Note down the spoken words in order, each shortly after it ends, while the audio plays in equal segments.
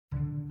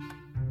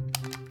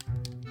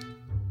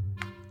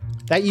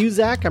That you,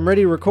 Zach? I'm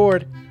ready to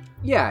record.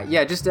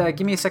 Yeah, just give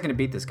me a second to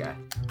beat this guy.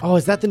 Oh,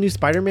 is that the new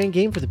Spider-Man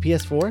game for the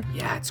PS4?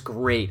 Yeah, it's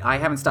great. I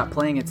haven't stopped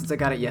playing it since I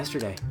got it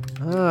yesterday.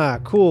 Ah,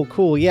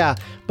 cool, yeah.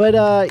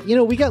 But,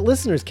 we got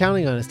listeners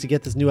counting on us to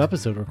get this new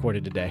episode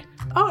recorded today.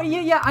 Oh,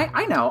 yeah,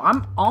 I know.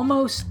 I'm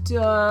almost,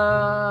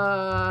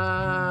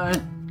 got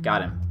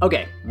him.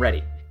 Okay,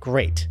 ready.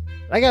 Great.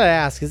 I gotta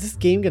ask, is this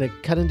game gonna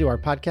cut into our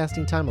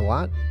podcasting time a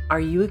lot? Are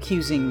you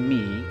accusing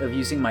me of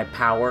using my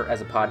power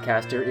as a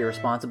podcaster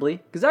irresponsibly?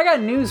 Because I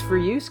got news for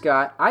you,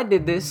 Scott. I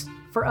did this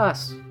for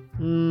us.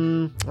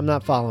 I'm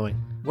not following.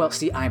 Well,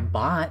 see, I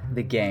bought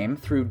the game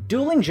through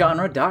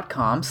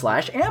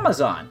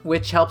duelinggenre.com/Amazon,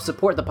 which helps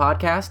support the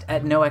podcast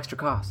at no extra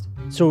cost.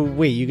 So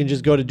wait, you can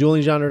just go to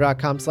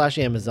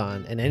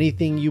duelinggenre.com/Amazon and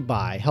anything you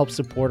buy helps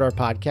support our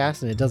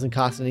podcast and it doesn't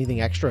cost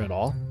anything extra at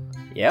all?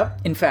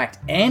 Yep. In fact,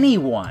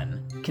 anyone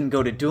can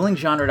go to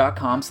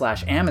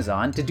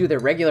duelinggenre.com/Amazon to do their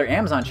regular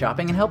Amazon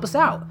shopping and help us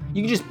out.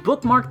 You can just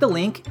bookmark the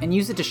link and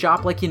use it to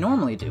shop like you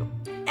normally do.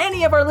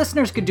 Any of our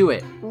listeners could do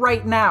it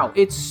right now.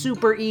 It's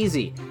super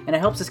easy, and it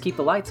helps us keep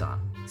the lights on.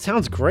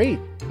 Sounds great.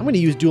 I'm going to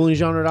use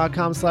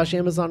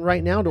duelinggenre.com/Amazon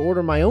right now to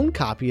order my own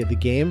copy of the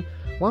game,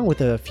 along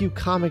with a few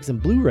comics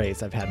and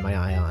Blu-rays I've had my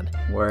eye on.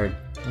 Word.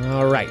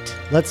 All right,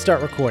 let's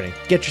start recording.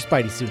 Get your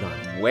Spidey suit on.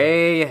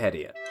 Way ahead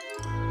of you.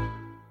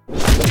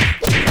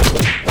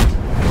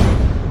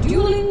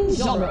 Dueling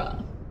Genre.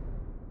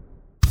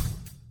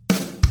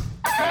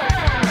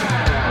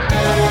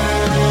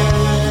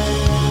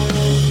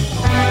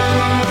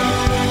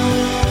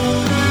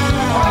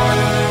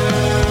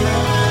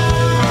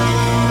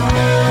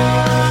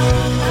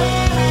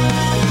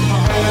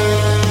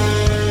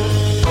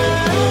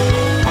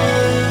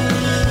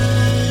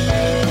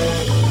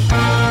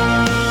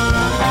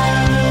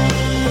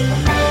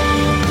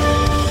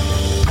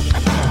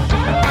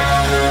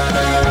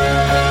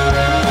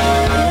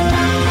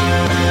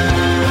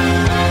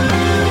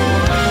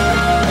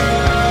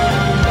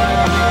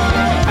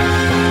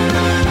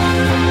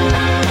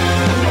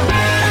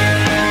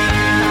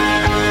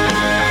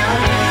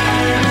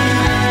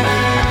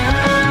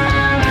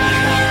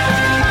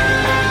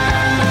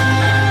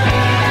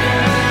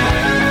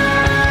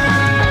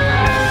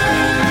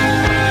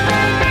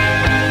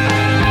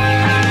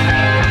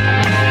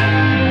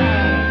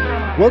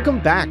 Welcome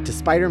back to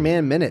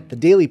Spider-Man Minute, the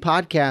daily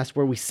podcast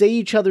where we say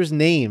each other's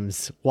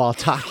names while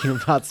talking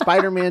about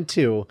Spider-Man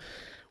 2,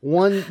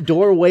 one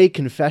doorway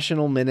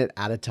confessional minute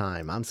at a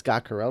time. I'm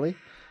Scott Corelli.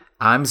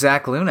 I'm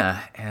Zach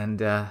Luna,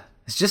 and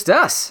it's just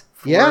us.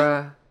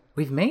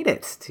 We've made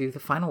it to the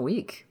final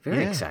week.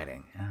 Very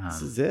exciting.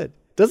 This is it.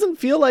 Doesn't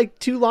feel like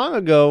too long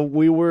ago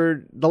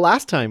the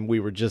last time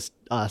we were just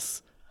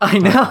us. I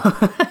know.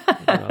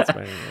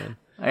 Spider-Man.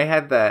 I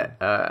had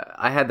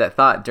that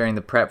thought during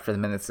the prep for the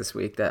minutes this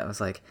week that I was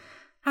like,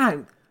 I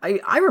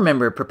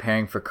remember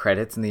preparing for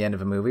credits in the end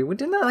of a movie.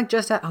 Didn't that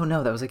just oh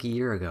no, that was like a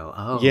year ago.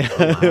 Oh yeah,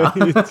 wow.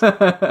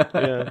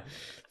 Yeah,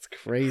 it's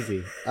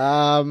crazy.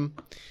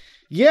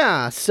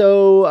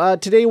 So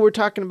today we're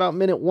talking about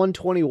minute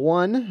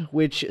 121,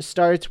 which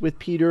starts with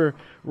Peter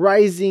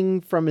rising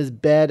from his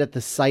bed at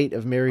the sight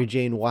of Mary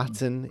Jane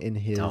Watson in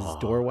his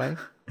doorway.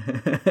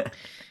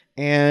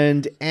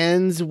 And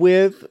ends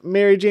with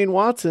Mary Jane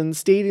Watson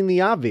stating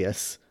the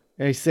obvious.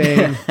 He's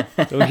saying,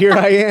 so here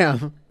I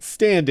am,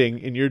 standing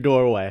in your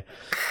doorway.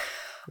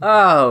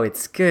 Oh,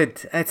 it's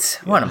good.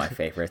 It's one of my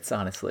favorites,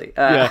 honestly.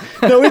 No,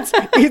 it's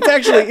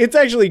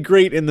actually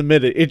great in the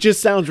minute. It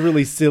just sounds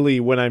really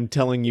silly when I'm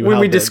telling you when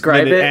how we the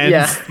describe minute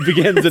it.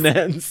 begins and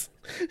ends.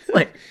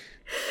 Like,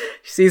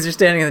 she sees her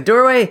standing in the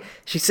doorway.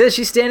 She says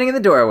she's standing in the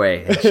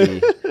doorway, and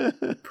she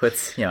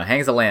puts,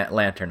 hangs a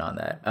lantern on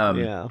that.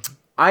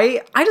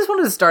 I just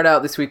wanted to start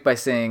out this week by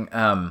saying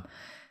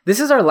this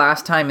is our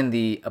last time in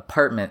the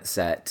apartment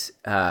set,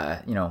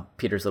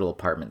 Peter's little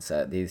apartment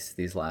set,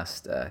 these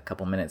last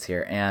couple minutes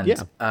here. And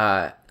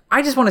I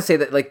just want to say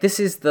that,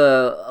 this is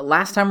the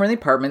last time we're in the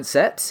apartment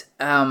set.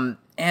 And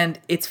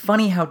it's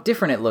funny how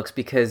different it looks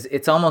because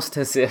it's almost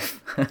as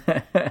if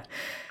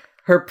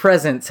her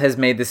presence has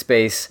made the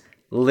space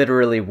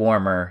literally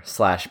warmer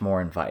 /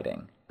 more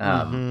inviting.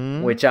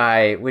 Which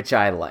I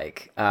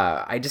like.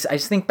 I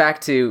just think back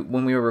to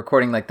when we were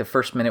recording the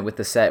first minute with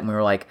the set, and we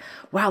were like,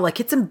 wow,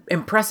 it's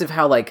impressive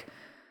how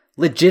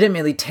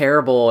legitimately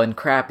terrible and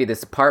crappy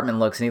this apartment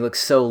looks, and he looks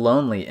so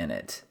lonely in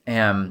it.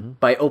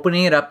 By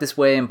opening it up this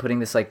way and putting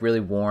this really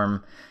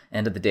warm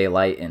end of the day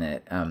light in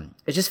it,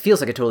 it just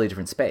feels like a totally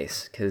different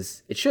space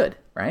because it should,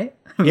 right?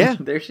 Yeah,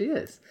 there she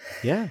is.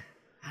 Yeah.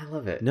 I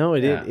love it. No,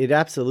 it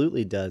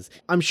absolutely does.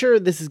 I'm sure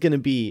this is going to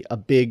be a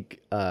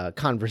big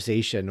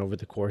conversation over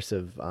the course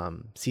of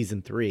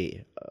season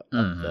 3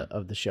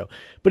 of the show.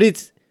 But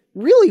it's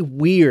really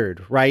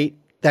weird, right,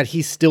 that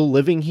he's still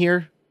living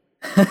here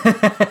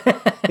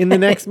in the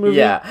next movie.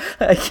 Yeah.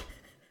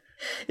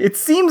 It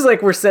seems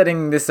like we're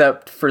setting this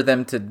up for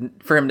him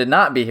to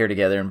not be here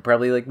together and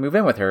probably move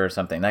in with her or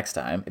something next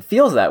time. It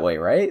feels that way,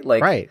 right?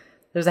 Right.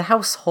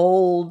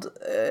 household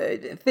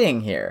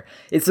thing here.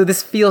 So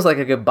this feels like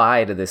a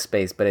goodbye to this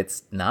space, but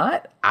it's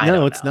not.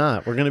 No, it's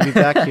not. We're gonna be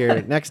back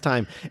here next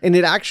time, and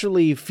it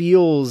actually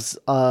feels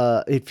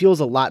a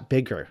lot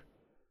bigger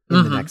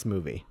in the next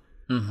movie.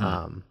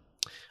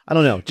 I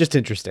don't know, just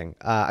interesting.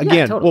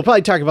 Again, totally. We'll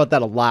probably talk about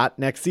that a lot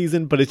next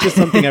season, but it's just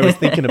something I was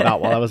thinking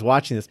about while I was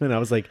watching this. I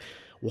was like,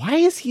 why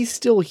is he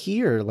still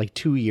here? Like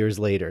 2 years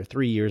later,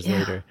 3 years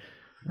later.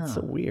 It's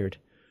so weird.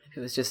 It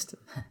was just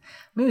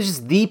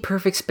the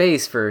perfect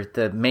space for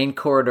the main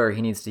corridor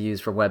he needs to use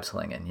for web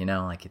slinging,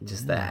 like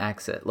just the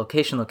exit.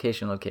 Location.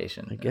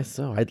 I guess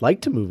so. I'd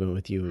like to move in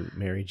with you,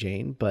 Mary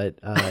Jane, but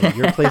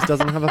your place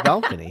doesn't have a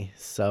balcony,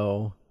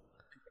 so,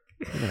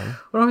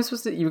 What am I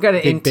supposed to, you've got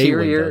an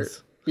interior.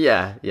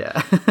 Yeah.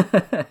 Yeah.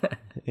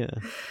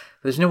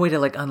 There's no way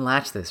to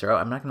unlatch this, or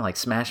I'm not going to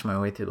smash my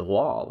way through the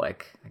wall.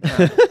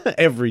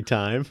 Every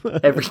time.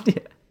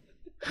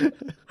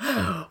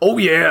 Oh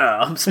yeah,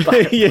 I'm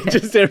Spider-Man. Yeah,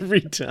 just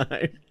every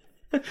time.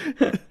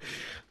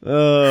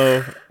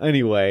 Oh,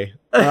 anyway.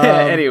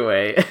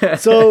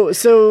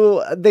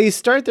 So they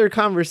start their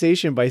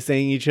conversation by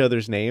saying each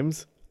other's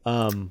names.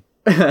 That's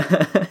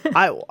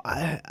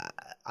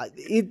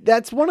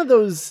one of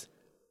those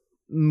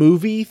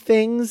movie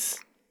things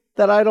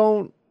that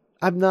I'm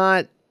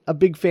not a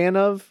big fan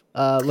of.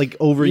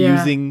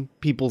 Overusing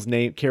people's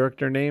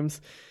character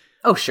names.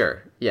 Oh,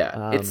 sure.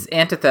 Yeah. It's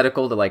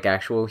antithetical to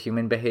actual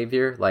human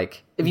behavior.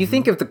 If you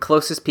think of the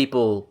closest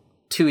people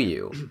to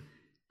you,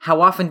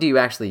 how often do you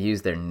actually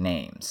use their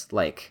names?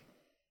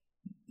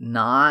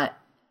 Not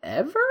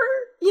ever,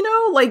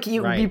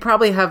 you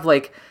probably have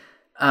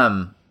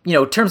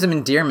terms of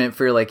endearment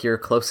for your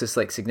closest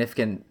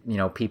significant,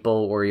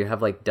 people, or you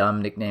have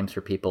dumb nicknames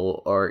for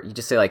people, or you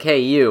just say hey,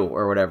 you,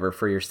 or whatever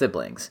for your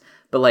siblings.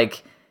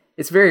 But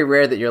it's very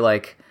rare that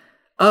you're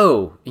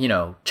oh,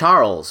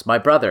 Charles, my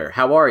brother,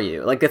 how are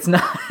you? It's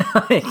not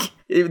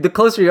the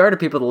closer you are to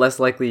people, the less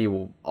likely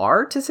you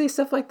are to say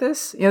stuff like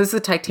this. This is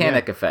the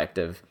Titanic effect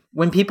of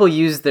when people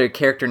use their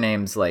character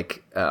names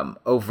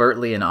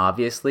overtly and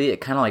obviously, it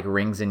kind of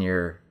rings in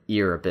your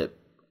ear a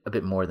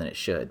bit more than it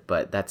should.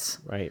 But that's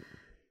right.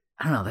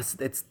 I don't know.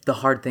 It's the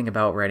hard thing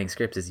about writing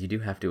scripts is you do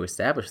have to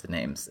establish the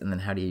names, and then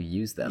how do you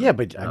use them? Yeah,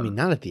 but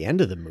not at the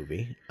end of the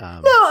movie.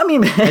 No, I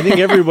think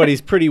everybody's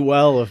pretty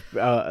well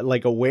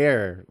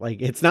aware.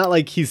 It's not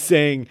like he's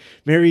saying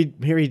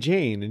Mary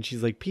Jane, and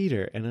she's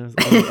Peter, and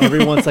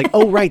everyone's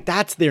oh right,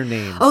 that's their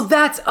names.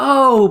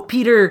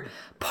 Peter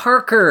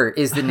Parker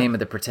is the name of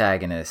the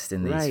protagonist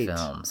in these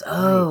films.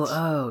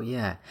 Oh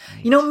yeah.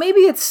 Right. Maybe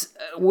it's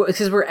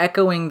because we're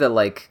echoing the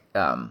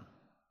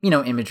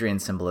imagery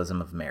and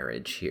symbolism of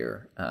marriage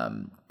here,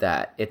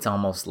 that it's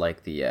almost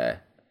like the,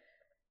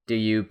 do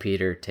you,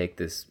 Peter, take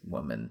this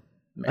woman,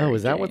 Mary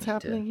is that Jane, what's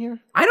happening here?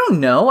 I don't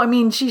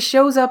know. She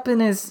shows up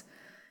in a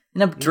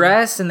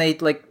dress, and they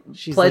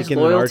she's pledge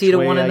loyalty archway, to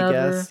one another.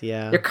 I guess.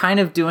 Yeah. They're kind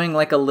of doing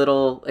a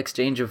little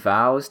exchange of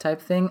vows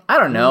type thing. I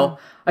don't know.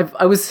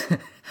 I was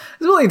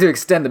willing to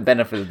extend the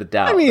benefit of the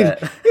doubt.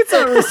 It's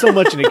not really so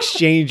much an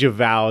exchange of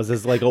vows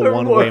as a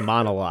one-way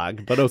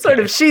monologue, but okay. Sort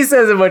of, she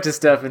says a bunch of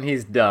stuff and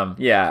he's dumb.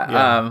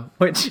 Yeah.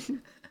 Which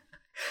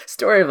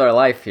story of our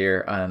life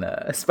here on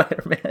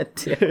Spider-Man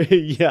 2.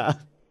 Yeah.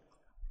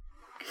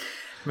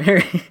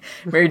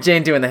 Mary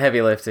Jane doing the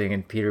heavy lifting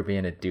and Peter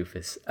being a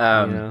doofus.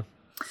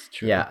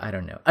 Yeah, I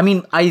don't know.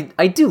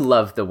 I do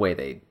love the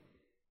way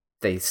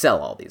they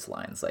sell all these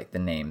lines, the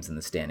names and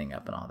the standing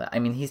up and all that.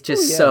 He's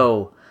just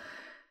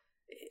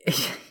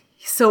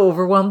he's so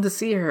overwhelmed to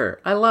see her.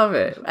 I love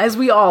it, as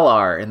we all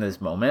are in this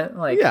moment.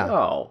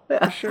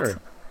 For sure.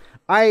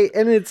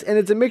 And it's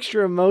a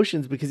mixture of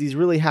emotions because he's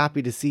really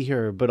happy to see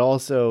her, but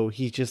also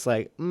he's just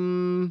wait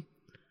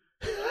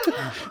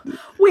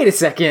a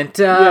second.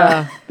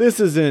 This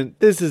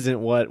isn't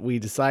what we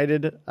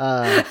decided.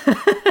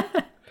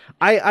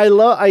 I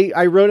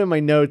wrote in my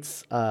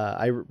notes.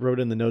 I wrote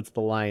in the notes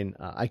the line,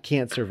 "I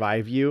can't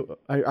survive you.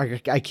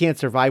 I can't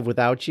survive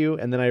without you."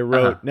 And then I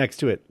wrote next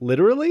to it,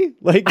 literally,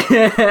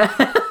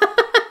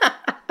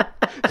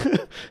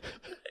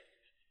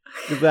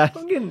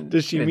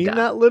 does she mean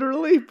that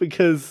literally?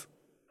 Because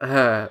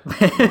I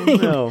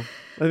don't know.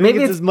 I think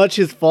maybe it's as much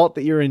his fault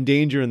that you're in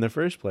danger in the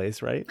first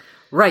place, right?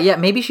 Right. Yeah.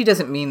 Maybe she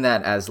doesn't mean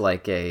that as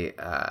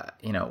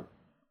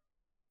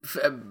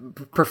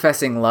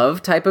professing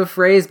love type of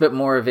phrase, but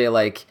more of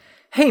a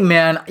hey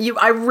man,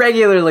 I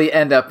regularly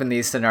end up in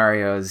these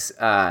scenarios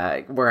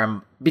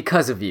where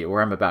because of you,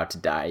 where I'm about to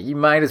die. You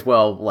might as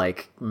well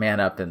man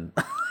up and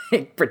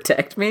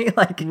protect me.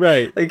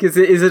 Right. Is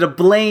it a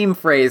blame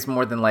phrase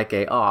more than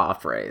a aw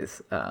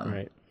phrase?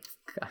 Right.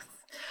 God,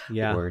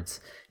 yeah. Words.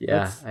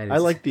 Yeah. I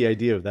like the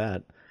idea of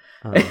that.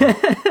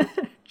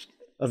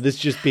 Of this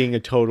just being a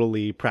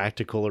totally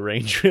practical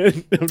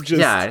arrangement. I'm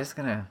just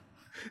gonna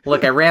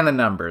look. I ran the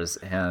numbers,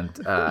 and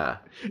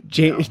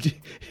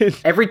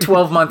every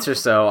 12 months or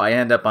so, I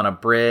end up on a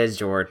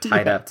bridge or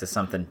tied up to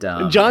something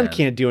dumb. And John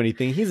can't do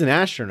anything. He's an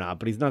astronaut,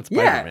 but he's not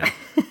Spider-Man.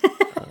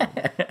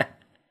 Yeah.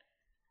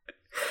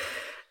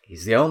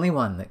 He's the only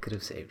one that could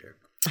have saved her.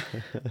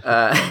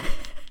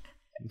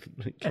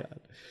 My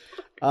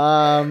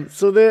God.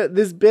 So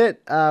this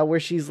bit where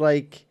she's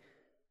like,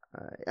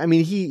 I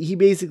mean, he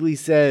basically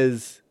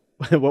says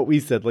what we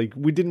said. Like,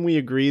 didn't we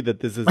agree that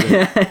this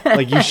isn't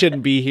like you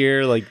shouldn't be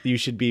here? Like, you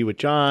should be with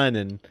John,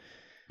 and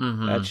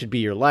that should be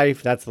your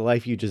life. That's the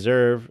life you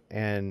deserve.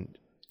 And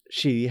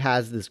she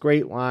has this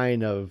great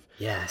line of,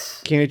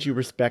 yes, can't you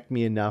respect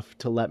me enough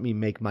to let me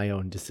make my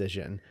own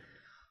decision?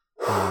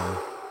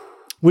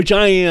 Which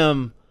I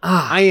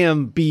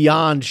am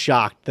beyond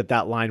shocked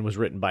that line was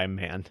written by a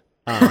man.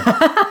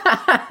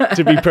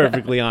 To be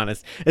perfectly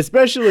honest,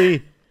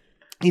 especially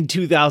in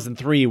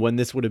 2003 when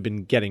this would have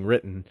been getting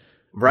written.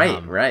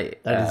 Right.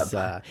 That is,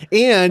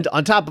 and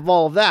on top of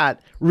all of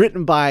that,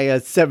 written by a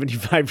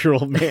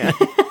 75-year-old man.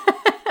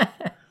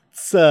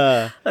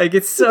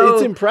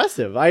 It's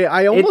impressive.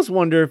 I almost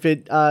wonder if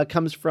it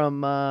comes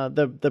from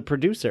the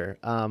producer.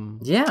 Laura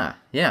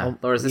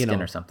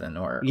Ziskin or something,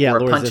 or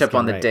Laura Punch Ziskin, Up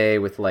on the Day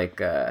with like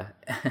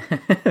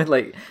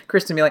like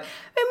Kristen be like,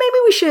 hey, maybe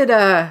we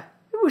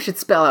should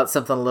spell out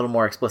something a little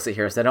more explicit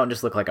here, so I don't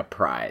just look like a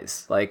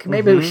prize. Like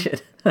maybe we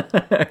should.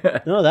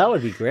 No, that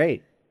would be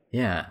great.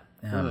 Yeah.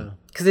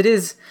 Because it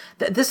is.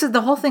 This is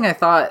the whole thing. I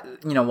thought,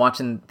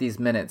 watching these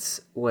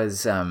minutes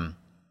was.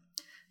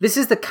 This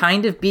is the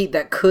kind of beat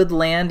that could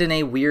land in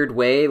a weird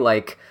way,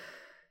 like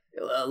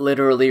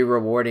literally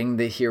rewarding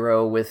the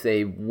hero with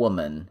a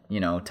woman,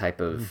 type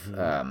of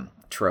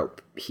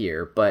trope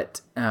here.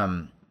 But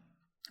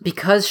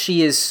because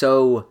she is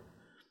so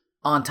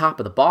on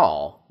top of the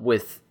ball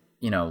with,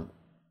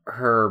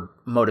 her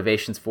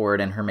motivations for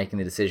it and her making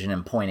the decision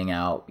and pointing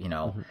out,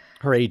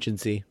 her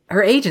agency,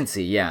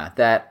 yeah,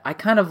 that I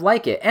kind of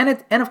like it.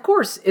 And of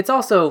course, it's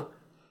also.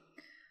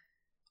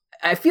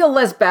 I feel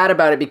less bad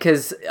about it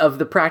because of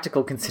the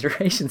practical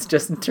considerations,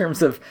 just in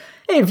terms of,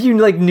 hey, if you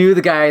knew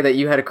the guy that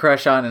you had a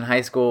crush on in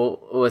high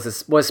school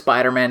was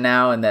Spider-Man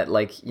now, and that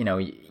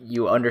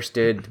you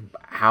understood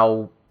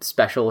how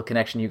special a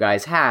connection you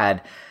guys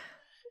had,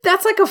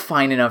 that's a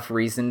fine enough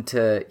reason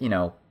to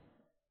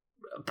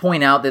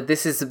point out that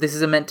this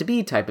is a meant to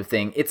be type of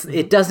thing.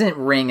 It doesn't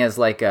ring as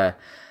like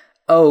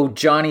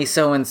Johnny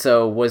so and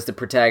so was the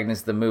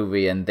protagonist of the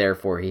movie and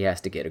therefore he has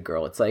to get a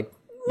girl. It's like.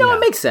 No,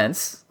 it makes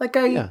sense. Like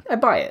I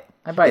buy it.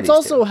 It's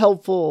also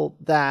helpful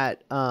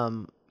that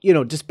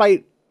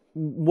despite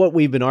what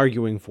we've been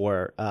arguing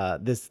for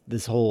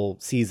this whole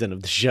season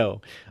of the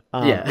show,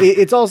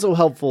 it's also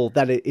helpful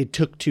that it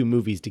took 2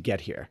 movies to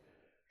get here.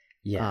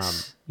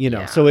 Yes,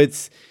 so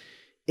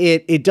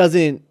it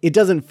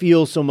doesn't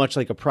feel so much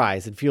like a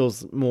prize. It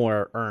feels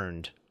more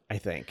earned, I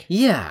think.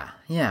 Yeah.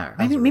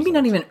 Maybe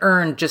not even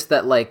earned. Just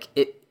that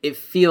it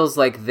feels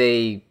like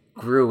they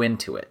grew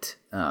into it.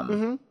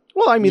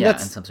 Well, I mean,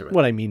 that's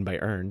what I mean by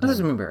earned. What does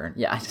it mean by earned?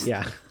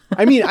 Yeah.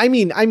 I mean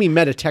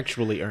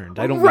metatextually earned.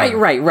 I don't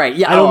right.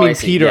 Yeah. I don't mean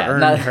Peter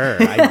earned her.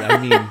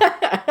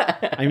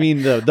 I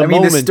mean the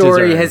moment. The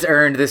story has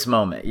earned this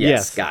moment.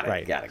 Yes. Got it.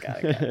 Right. Got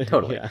it.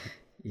 Totally.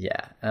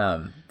 Yeah.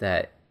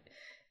 That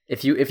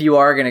if you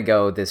are gonna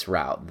go this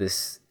route,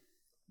 this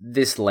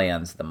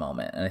lands the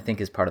moment, and I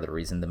think is part of the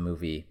reason the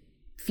movie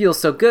feels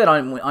so good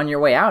on your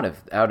way out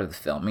of the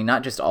film. I mean,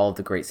 not just all of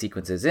the great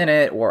sequences in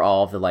it, or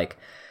all of the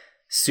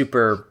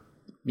super.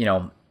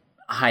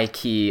 High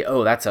key,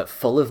 that's a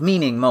full of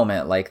meaning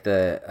moment, like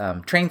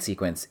the train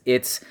sequence.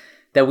 It's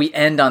that we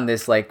end on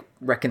this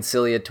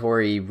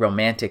reconciliatory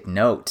romantic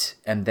note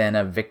and then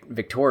a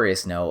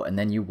victorious note, and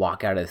then you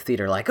walk out of the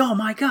theater like, oh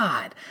my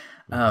God.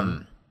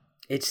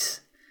 It's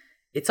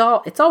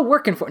all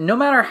working for, no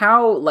matter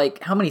how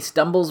many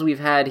stumbles we've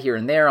had here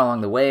and there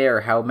along the way, or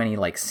how many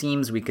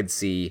seams we could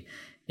see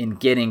in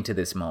getting to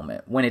this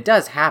moment. When it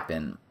does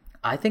happen,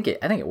 I think it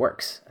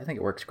works. I think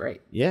it works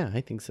great. Yeah, I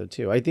think so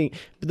too. I think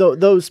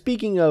though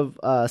speaking of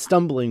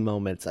stumbling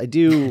moments, I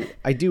do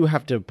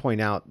have to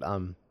point out.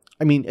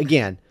 I mean,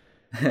 again,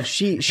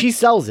 she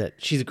sells it.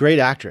 She's a great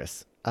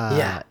actress.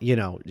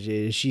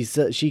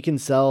 She can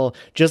sell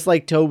just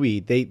like Toby.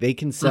 They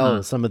can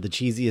sell some of the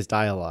cheesiest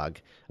dialogue,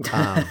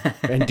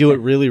 and do it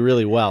really,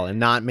 really well, and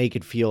not make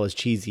it feel as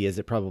cheesy as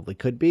it probably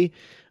could be.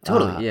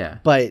 Totally, yeah.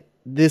 But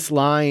this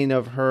line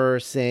of her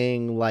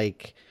saying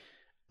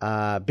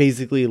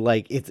basically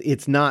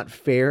it's not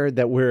fair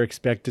that we're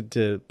expected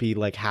to be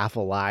half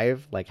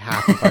alive,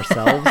 half of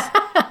ourselves.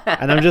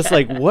 And I'm just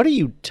like, what are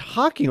you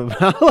talking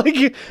about?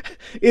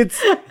 It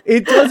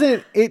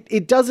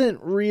doesn't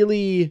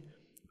really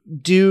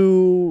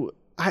do.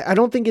 I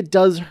don't think it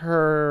does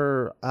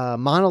her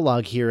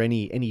monologue here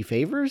any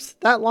favors.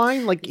 That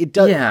line, it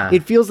does. Yeah.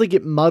 It feels like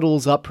it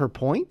muddles up her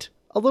point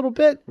a little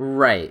bit.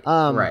 Right.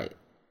 Right.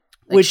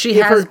 Which she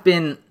has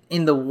been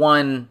in the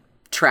one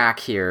track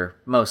here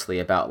mostly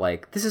about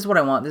this is what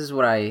I want, this is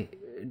what I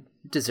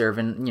deserve,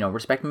 and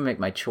respect me, make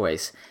my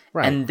choice.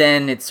 Right. And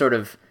then it's sort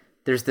of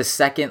there's the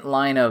second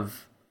line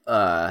of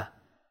I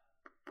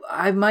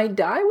might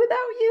die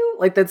without you,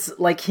 that's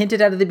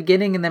hinted at the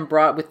beginning and then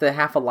brought with the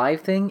half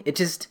alive thing. It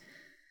just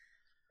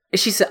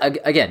she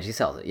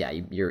sells it. Yeah,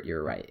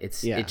 you're right.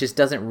 It just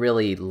doesn't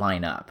really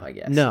line up, I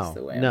guess. No, is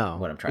the way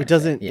what I'm trying to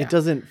say. Yeah. It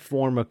doesn't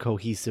form a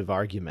cohesive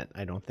argument,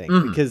 I don't think,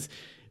 because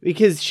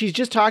because she's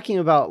just talking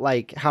about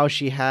like how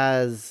she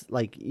has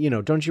like,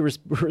 don't you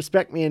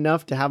respect me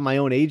enough to have my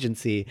own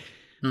agency?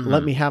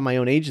 Let me have my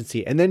own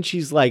agency. And then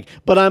she's like,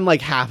 but I'm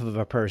like half of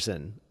a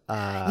person.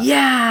 And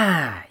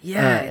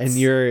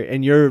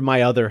you're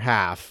my other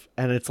half.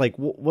 And it's like,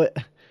 what?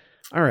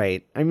 All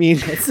right. I mean,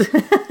 it's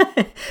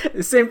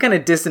the same kind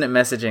of dissonant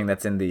messaging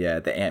that's in the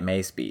Aunt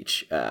May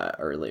speech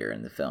earlier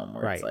in the film,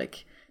 where it's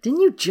like,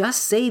 didn't you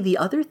just say the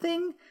other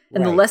thing?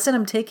 And the lesson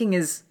I'm taking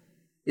is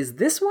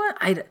this one?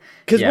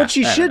 Because what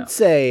she should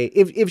say,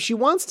 if she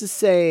wants to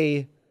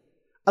say,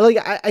 like,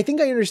 I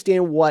think I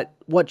understand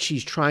what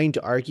she's trying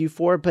to argue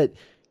for, but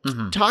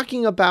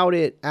talking about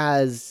it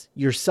as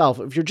yourself,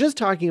 if you're just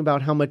talking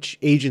about how much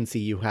agency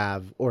you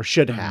have or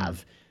should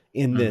have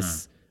in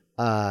this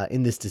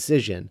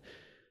decision,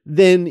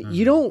 then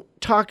you don't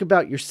talk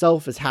about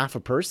yourself as half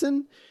a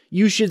person.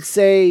 You should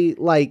say,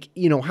 like,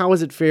 how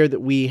is it fair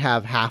that we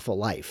have half a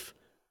life?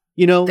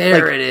 There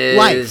like it is.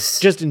 Life,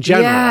 just in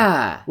general.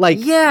 Yeah. Like,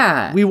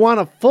 we want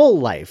a full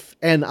life,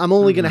 and I'm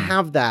only going to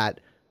have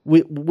that.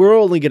 We're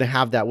only going to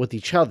have that with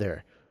each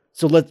other.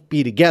 So let's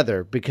be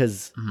together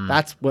because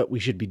that's what we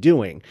should be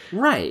doing.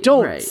 Right.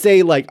 Don't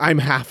say like, I'm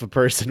half a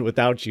person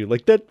without you.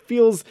 Like that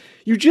feels,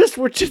 you just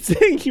were just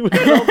saying you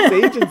had all this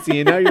agency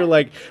and now you're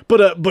like,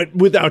 but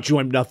without you,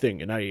 I'm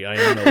nothing. And I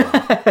am no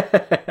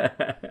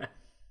one.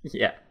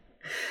 Yeah.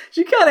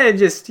 She kind of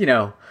just,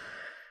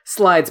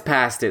 slides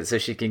past it so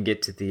she can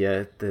get to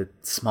the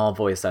small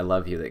voice "I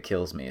love you" that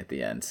kills me at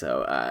the end.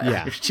 So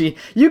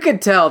you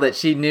could tell that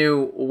she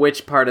knew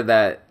which part of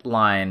that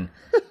line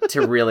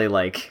to really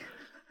like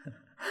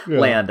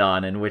land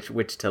on and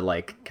which to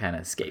like kind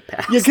of skate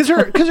past. Yeah,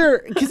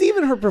 because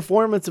even her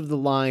performance of the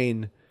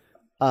line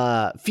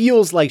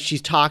feels like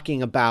she's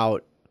talking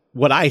about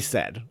what I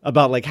said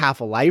about like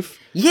half a life.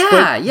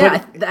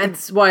 Yeah,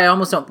 that's why I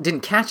almost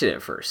didn't catch it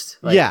at first.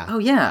 Like,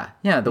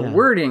 the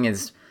wording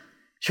is.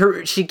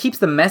 She keeps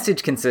the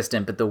message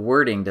consistent, but the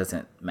wording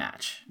doesn't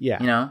match.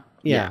 Yeah.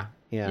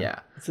 Yeah.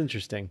 It's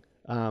interesting.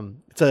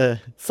 It's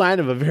a sign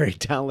of a very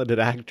talented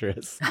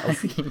actress. I'll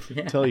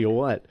tell you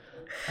what.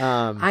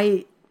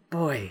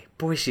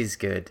 Boy, she's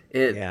good.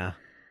 Yeah.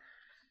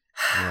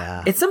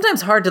 It's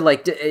sometimes hard to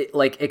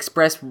like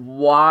express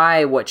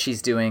why what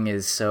she's doing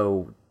is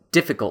so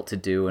difficult to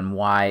do and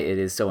why it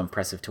is so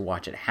impressive to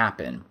watch it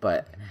happen.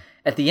 But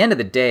at the end of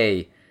the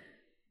day,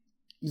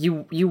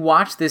 you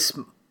watch this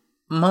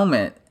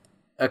moment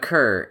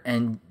occur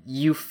and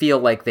you feel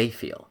like they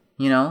feel,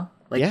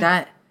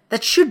 that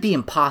should be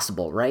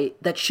impossible,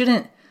 right? That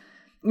shouldn't,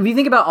 if you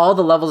think about all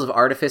the levels of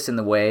artifice in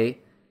the way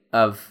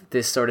of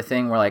this sort of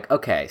thing, we're like,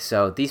 okay,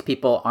 so these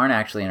people aren't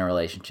actually in a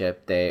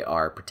relationship. They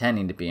are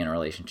pretending to be in a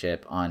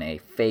relationship on a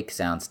fake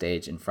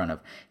soundstage in front of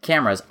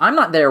cameras. I'm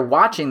not there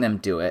watching them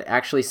do it.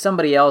 Actually,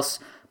 somebody else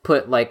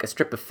put like a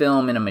strip of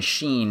film in a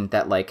machine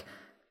that like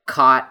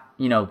caught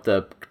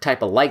the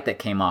type of light that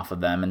came off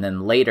of them, and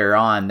then later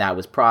on that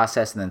was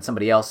processed, and then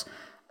somebody else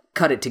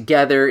cut it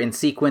together in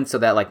sequence so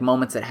that like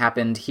moments that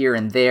happened here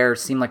and there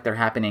seem like they're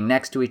happening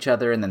next to each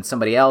other, and then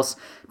somebody else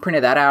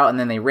printed that out, and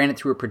then they ran it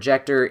through a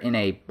projector in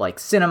a like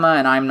cinema,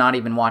 and I'm not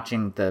even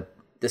watching the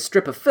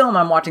strip of film,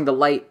 I'm watching the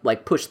light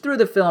like push through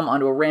the film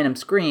onto a random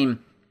screen,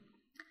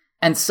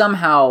 and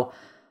somehow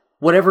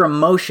whatever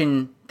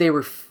emotion they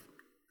were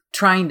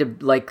trying to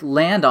like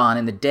land on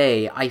in the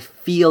day, I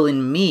feel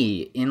in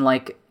me,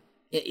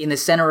 in the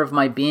center of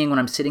my being when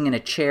I'm sitting in a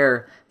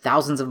chair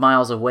thousands of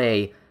miles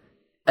away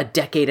a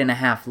decade and a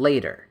half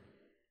later.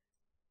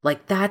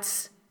 Like,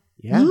 that's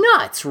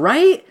nuts,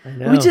 right? I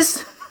know. We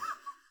just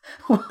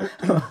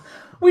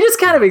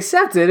kind of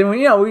accept it, and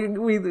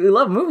we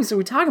love movies, so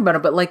we talk about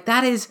it, but like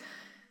that is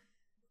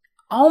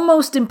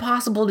almost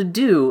impossible to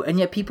do, and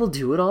yet people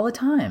do it all the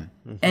time.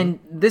 And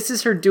this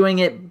is her doing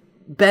it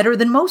better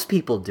than most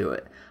people do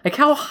it. Like,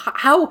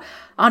 how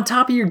on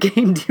top of your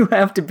game do you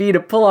have to be to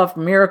pull off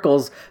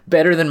miracles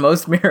better than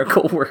most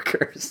miracle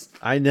workers?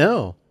 I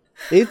know.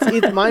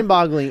 It's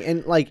mind-boggling.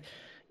 And, like,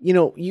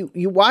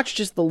 you watch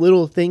just the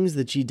little things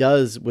that she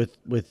does with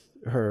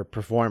her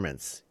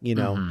performance, and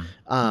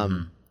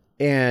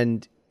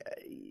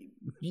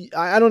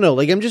I don't know,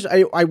 like,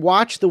 I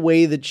watch the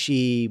way that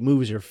she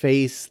moves her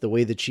face, the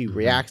way that she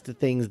reacts to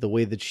things, the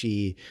way that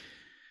she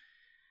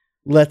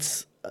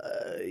lets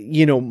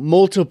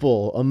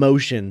multiple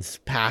emotions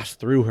pass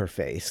through her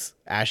face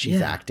as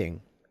she's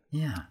acting.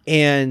 Yeah.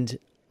 And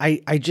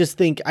I just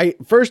think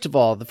first of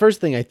all, the first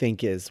thing I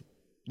think is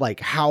like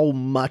how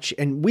much,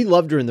 and we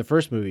loved her in the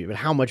first movie, but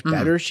how much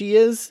better she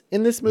is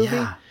in this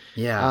movie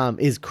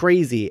is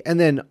crazy. And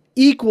then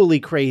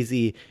equally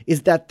crazy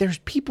is that there's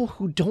people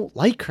who don't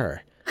like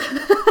her.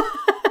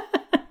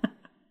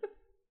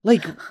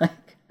 Like,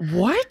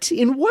 what?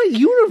 In what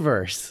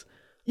universe?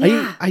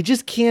 Yeah. I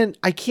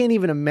can't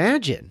even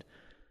imagine.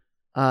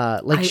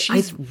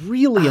 She's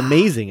really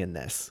amazing in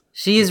this.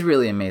 She is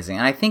really amazing.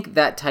 And I think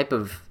that type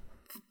of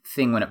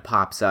thing, when it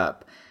pops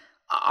up,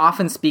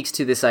 often speaks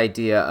to this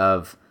idea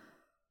of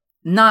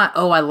not,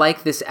 I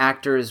like this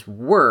actor's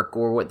work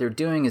or what they're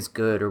doing is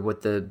good or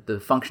what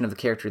the function of the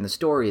character in the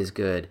story is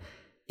good.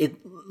 it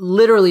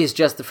literally is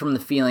just from the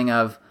feeling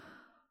of,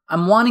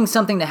 I'm wanting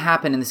something to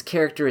happen and this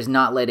character is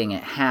not letting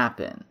it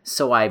happen.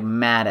 So I'm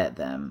mad at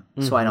them.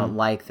 So I don't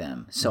like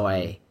them. So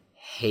I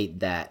hate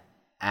that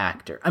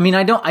actor. I mean,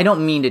 I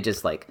don't mean to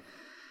just like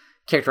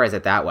characterize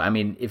it that way. I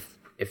mean,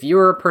 if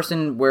you're a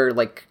person where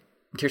like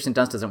Kirsten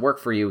Dunst doesn't work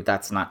for you,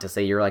 that's not to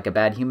say you're like a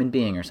bad human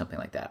being or something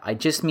like that. I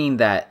just mean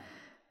that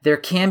there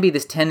can be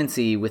this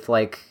tendency with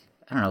like,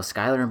 I don't know,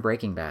 Skylar in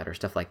Breaking Bad or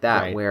stuff like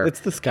that, right. where it's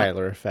the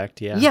Skylar effect,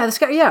 yeah.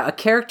 Yeah, a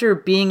character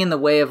being in the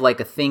way of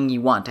like a thing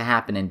you want to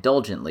happen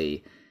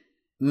indulgently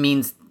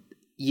means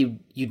you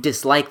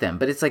dislike them.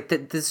 But it's like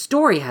the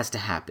story has to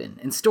happen,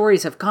 and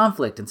stories have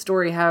conflict, and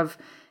story have,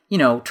 you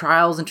know,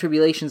 trials and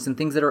tribulations and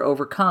things that are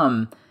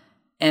overcome,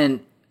 and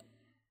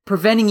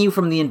preventing you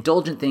from the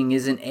indulgent thing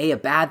isn't a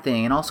bad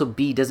thing, and also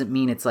B doesn't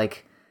mean it's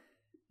like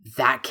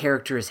that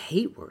character is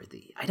hate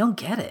worthy. I don't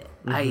get it.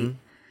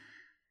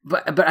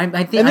 But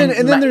I think,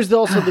 and then there's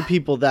also the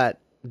people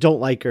that don't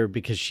like her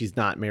because she's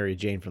not Mary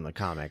Jane from the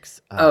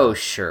comics. Oh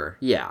sure,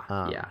 yeah.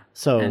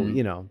 So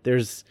you know,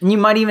 and you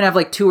might even have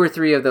like 2 or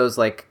 3 of those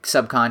like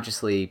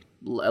subconsciously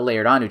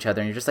layered onto each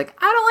other, and you're just like,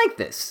 I don't like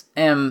this.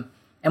 And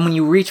when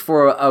you reach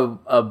for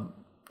a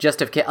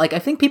justification, like I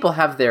think people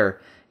have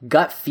their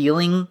gut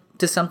feeling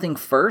to something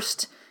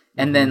first,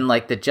 and then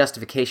like the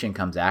justification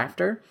comes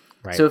after.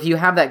 Right. So if you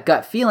have that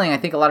gut feeling, I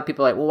think a lot of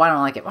people are like, well, why don't I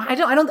like it? Well, I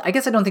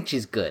guess I don't think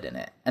she's good in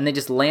it. And they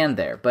just land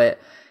there.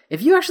 But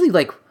if you actually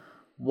like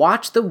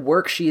watch the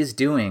work she is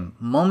doing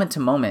moment to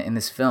moment in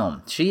this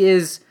film, she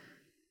is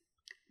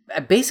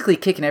basically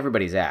kicking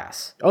everybody's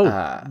ass. Oh,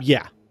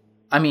 yeah.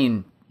 I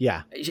mean,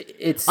 yeah.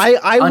 It's I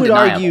would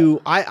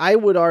undeniable. I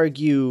would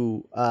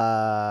argue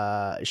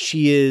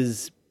she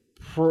is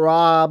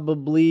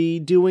probably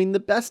doing the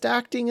best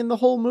acting in the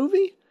whole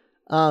movie.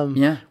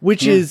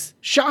 Which is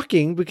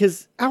shocking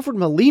because Alfred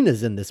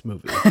Molina's in this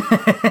movie.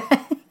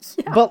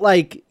 But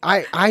like,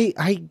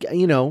 I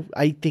you know,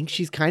 I think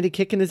she's kind of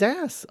kicking his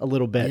ass a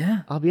little bit.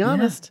 Yeah. I'll be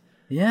honest.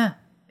 Yeah.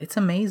 It's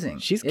amazing.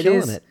 She's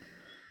killing it.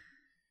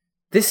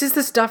 This is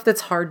the stuff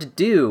that's hard to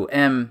do.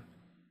 And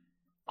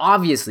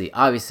obviously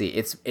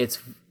it's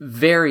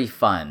very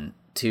fun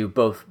to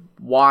both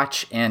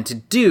watch and to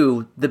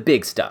do the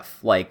big stuff.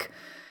 Like,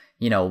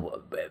 you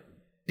know,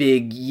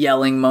 big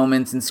yelling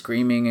moments and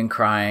screaming and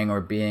crying,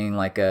 or being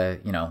like a,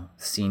 you know,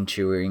 scene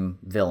chewing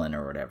villain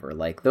or whatever.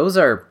 Like those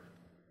are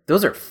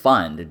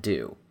fun to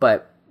do,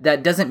 but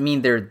that doesn't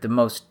mean they're the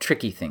most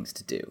tricky things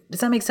to do.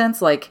 Does that make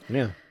sense? Like,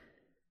 yeah,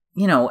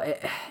 you know,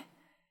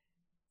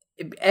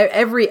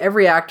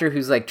 every actor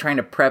who's like trying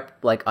to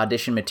prep like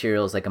audition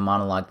materials, like a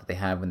monologue that they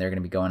have when they're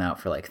going to be going out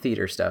for like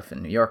theater stuff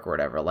in New York or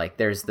whatever. Like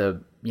there's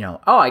the, you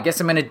know, oh, I guess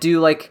I'm going to do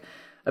like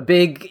a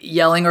big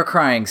yelling or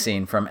crying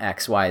scene from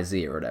X, Y,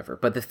 Z or whatever.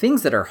 But the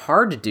things that are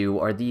hard to do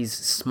are these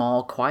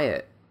small,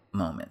 quiet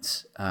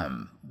moments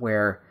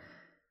where,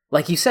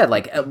 like you said,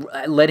 like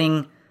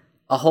letting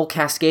a whole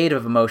cascade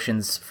of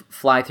emotions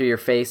fly through your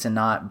face and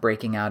not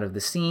breaking out of the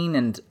scene,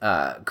 and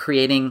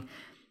creating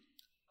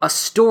a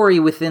story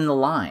within the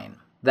line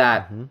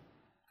that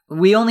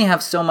we only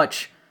have so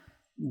much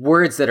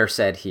words that are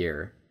said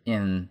here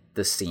in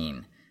the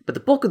scene. But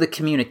the bulk of the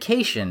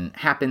communication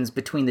happens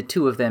between the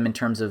two of them in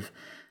terms of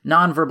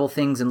nonverbal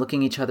things and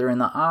looking each other in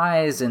the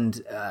eyes,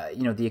 and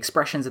you know, the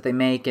expressions that they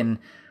make, and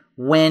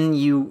when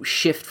you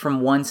shift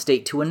from one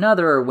state to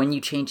another, or when you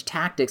change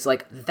tactics.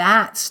 Like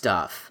that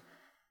stuff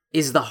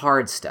is the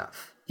hard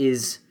stuff,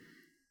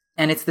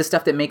 and it's the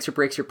stuff that makes or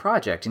breaks your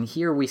project. And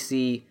here we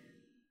see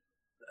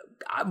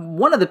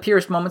one of the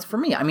purest moments for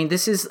me. I mean,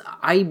 this is,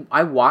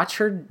 I watch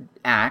her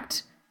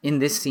act in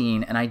this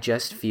scene, and I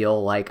just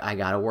feel like I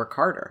gotta work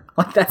harder.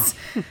 Like that's,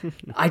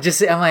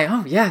 I'm like,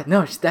 oh yeah,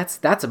 no,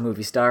 that's a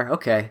movie star.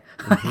 Okay.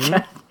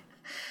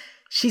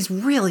 She's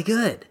really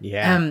good.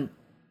 Yeah.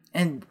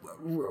 And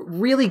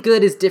really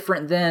good is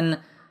different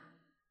than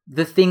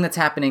the thing that's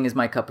happening is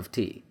my cup of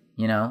tea,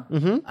 you know?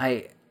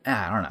 I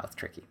don't know. It's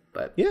tricky,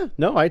 but yeah,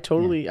 no, I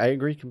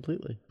agree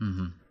completely.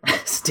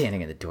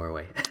 Standing in the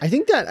doorway. I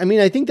think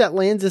that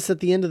lands us at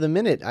the end of the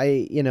minute.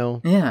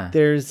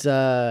 There's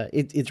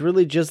it's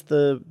really just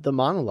the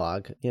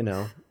monologue, you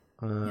know.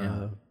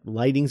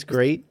 Lighting's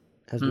great,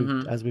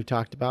 as we've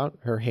talked about.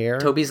 Her hair.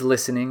 Toby's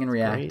listening and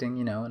reacting,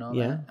 you know, and all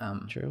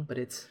that. True. But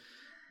it's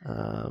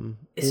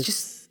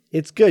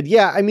good.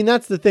 Yeah, I mean,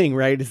 that's the thing,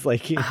 right? It's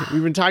like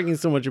we've been talking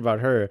so much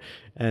about her,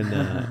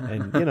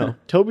 and you know,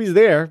 Toby's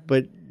there,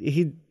 but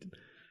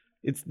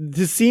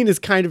this scene is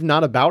kind of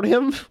not about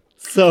him.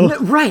 So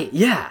right,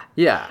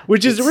 yeah.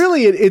 Which is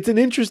really, it's an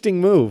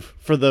interesting move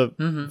for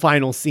the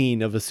final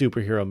scene of a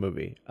superhero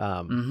movie,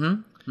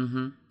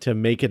 to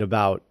make it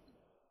about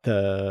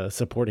the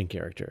supporting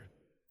character.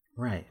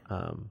 Right.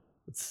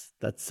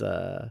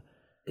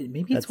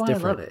 Maybe it's why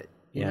different. I love it.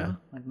 Yeah.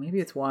 Like maybe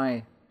it's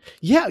why.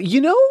 Yeah, you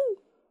know,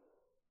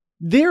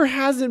 there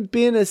hasn't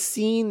been a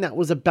scene that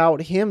was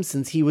about him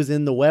since he was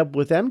in the web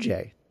with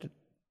MJ.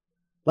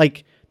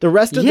 Like the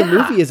rest of the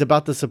movie is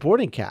about the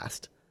supporting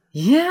cast.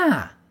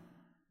 Yeah.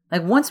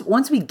 Like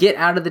once we get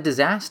out of the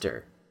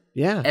disaster,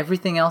 Yeah.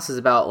 Everything else is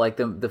about like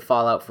the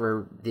fallout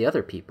for the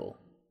other people.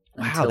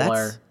 Wow,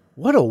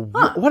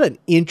 what an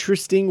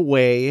interesting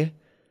way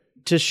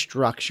to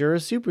structure a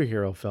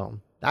superhero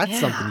film. That's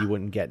something you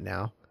wouldn't get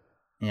now.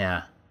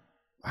 Yeah.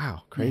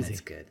 Wow, crazy.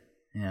 That's good.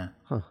 Yeah.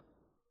 Huh.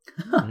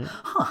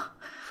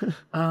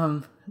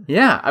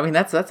 Yeah, I mean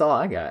that's all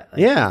I got.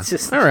 Like, yeah.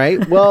 All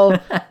right. Well,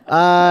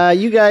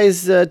 you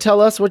guys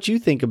tell us what you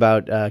think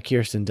about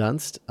Kirsten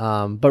Dunst.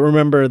 But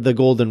remember the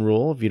golden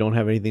rule: if you don't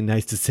have anything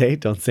nice to say,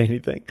 don't say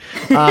anything.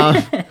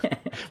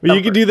 But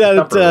you can do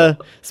that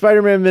at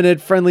Spider-Man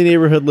Minute Friendly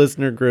Neighborhood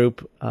Listener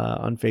Group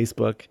on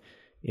Facebook.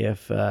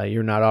 If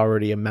you're not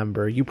already a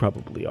member, you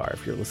probably are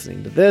if you're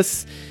listening to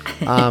this.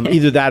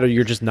 Either that or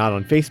you're just not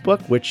on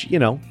Facebook, which,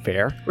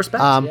 fair.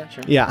 Respect. Yeah,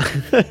 sure. Yeah.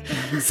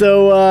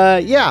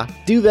 So,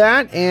 do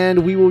that.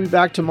 And we will be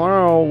back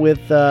tomorrow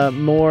with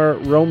more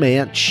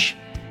romance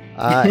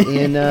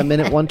in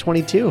minute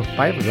 122.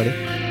 Bye, everybody.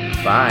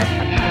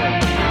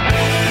 Bye.